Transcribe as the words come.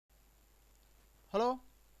Hello,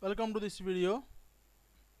 welcome to this video.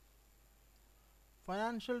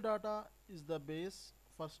 Financial data is the base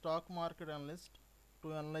for stock market analysts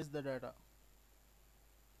to analyze the data.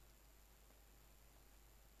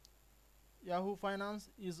 Yahoo Finance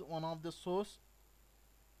is one of the sources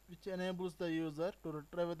which enables the user to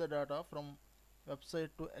retrieve the data from website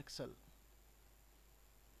to Excel.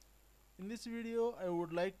 In this video, I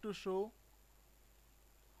would like to show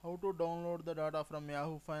how to download the data from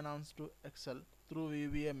Yahoo Finance to Excel through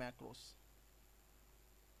VBA macros.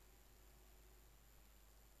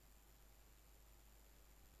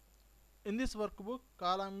 In this workbook,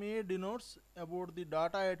 column A denotes about the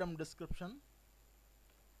data item description,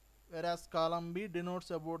 whereas column B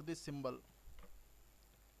denotes about the symbol.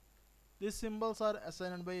 These symbols are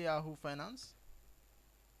assigned by Yahoo Finance,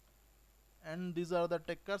 and these are the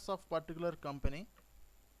tickers of particular company.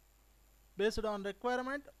 Based on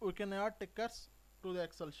requirement, we can add tickers to the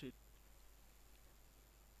Excel sheet.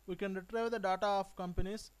 We can retrieve the data of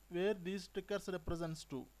companies where these tickers represents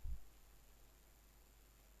to.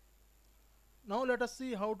 Now let us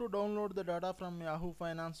see how to download the data from Yahoo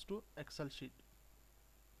Finance to Excel sheet.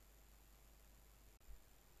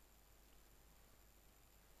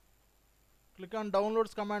 Click on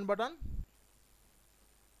Downloads command button.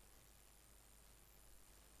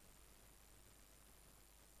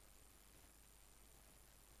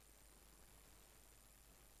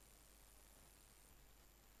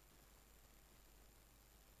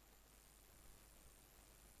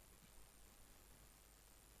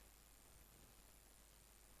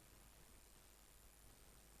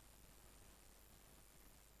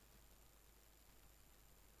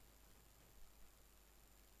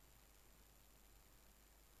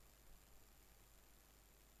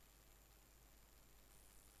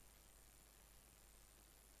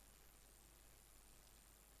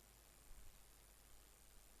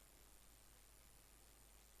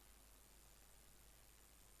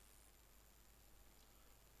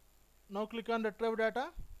 Now click on Retrieve Data.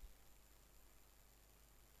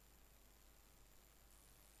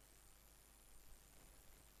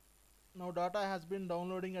 Now data has been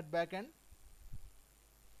downloading at backend.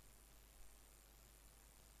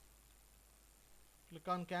 Click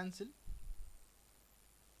on Cancel.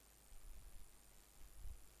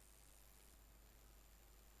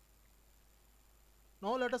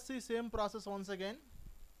 Now let us see same process once again.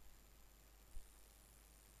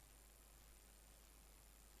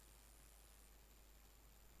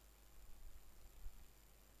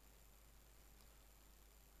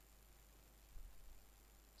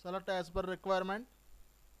 Select as per requirement.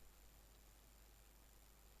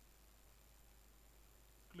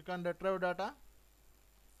 Click on Retrieve Data.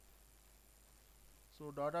 So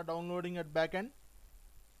data downloading at backend.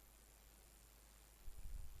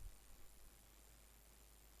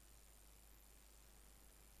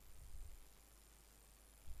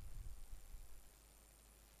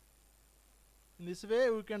 In this way,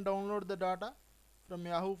 we can download the data from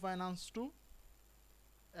Yahoo Finance to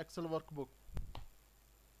Excel workbook.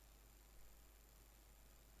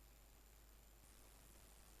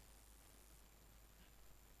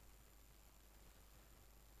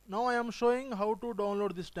 Now I am showing how to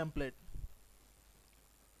download this template.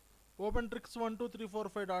 Open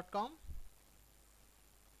tricks12345.com.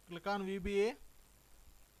 Click on VBA.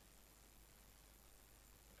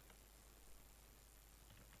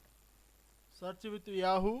 Search with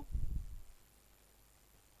Yahoo.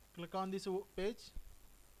 Click on this page.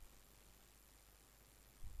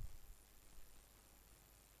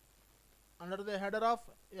 Under the header of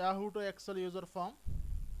Yahoo to Excel user form,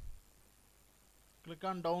 click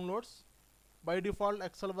on Downloads. By default,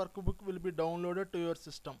 Excel workbook will be downloaded to your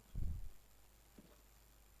system.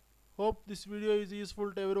 Hope this video is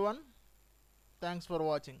useful to everyone. Thanks for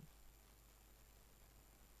watching.